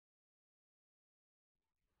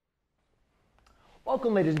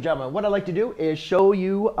Welcome, ladies and gentlemen. What I'd like to do is show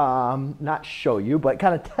you, not show you, but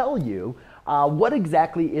kind of tell you what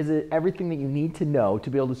exactly is it, everything that you need to know to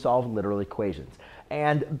be able to solve literal equations.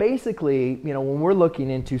 And basically, when we're looking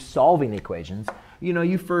into solving equations,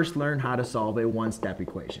 you first learn how to solve a one-step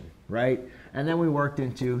equation, right? And then we worked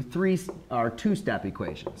into two-step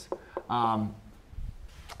equations.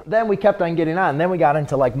 Then we kept on getting on. Then we got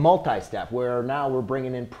into like multi-step, where now we're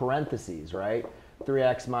bringing in parentheses, right?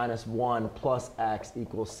 3x minus 1 plus x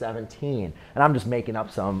equals 17. And I'm just making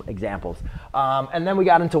up some examples. And then we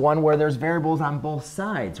got into one where there's variables on both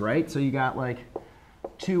sides, right? So you got like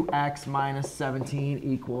 2x minus 17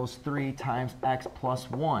 equals 3 times x plus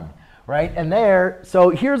 1, right? And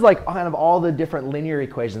so here's like kind of all the different linear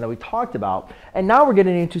equations that we talked about. And now we're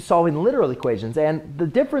getting into solving literal equations. And the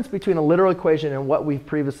difference between a literal equation and what we've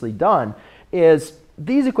previously done is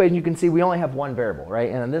these equations, you can see we only have one variable, right?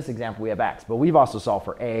 And in this example, we have x. But we've also solved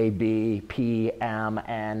for a, b, p, m,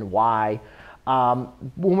 n, y.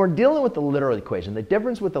 When we're dealing with the literal equation, the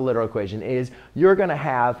difference with the literal equation is you're going to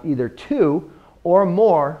have either two or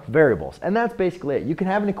more variables. And that's basically it. You can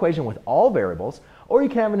have an equation with all variables, or you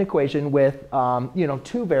can have an equation with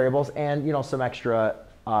two variables and some extra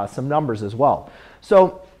some numbers as well.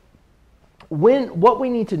 So what we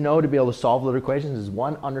need to know to be able to solve literal equations is,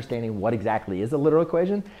 one, understanding what exactly is a literal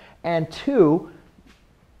equation, and two,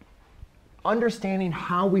 understanding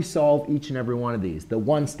how we solve each and every one of these, the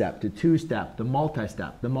one-step, the two-step, the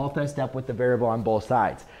multi-step with the variable on both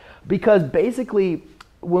sides. Because basically,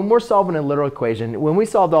 when we're solving a literal equation, when we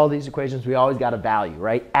solved all these equations, we always got a value,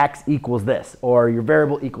 right? X equals this, or your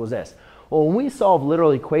variable equals this. Well, when we solve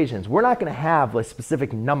literal equations, we're not going to have a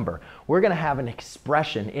specific number. We're going to have an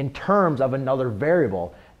expression in terms of another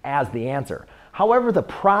variable as the answer. However, the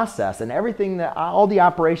process and everything, all the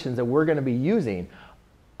operations that we're going to be using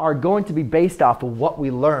are going to be based off of what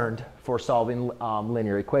we learned for solving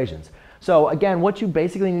linear equations. So again, what you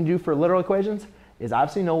basically need to do for literal equations is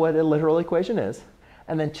obviously know what a literal equation is,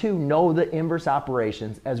 and then two, know the inverse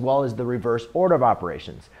operations as well as the reverse order of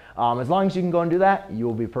operations. As long as you can go and do that, you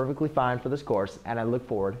will be perfectly fine for this course, and I look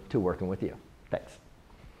forward to working with you. Thanks.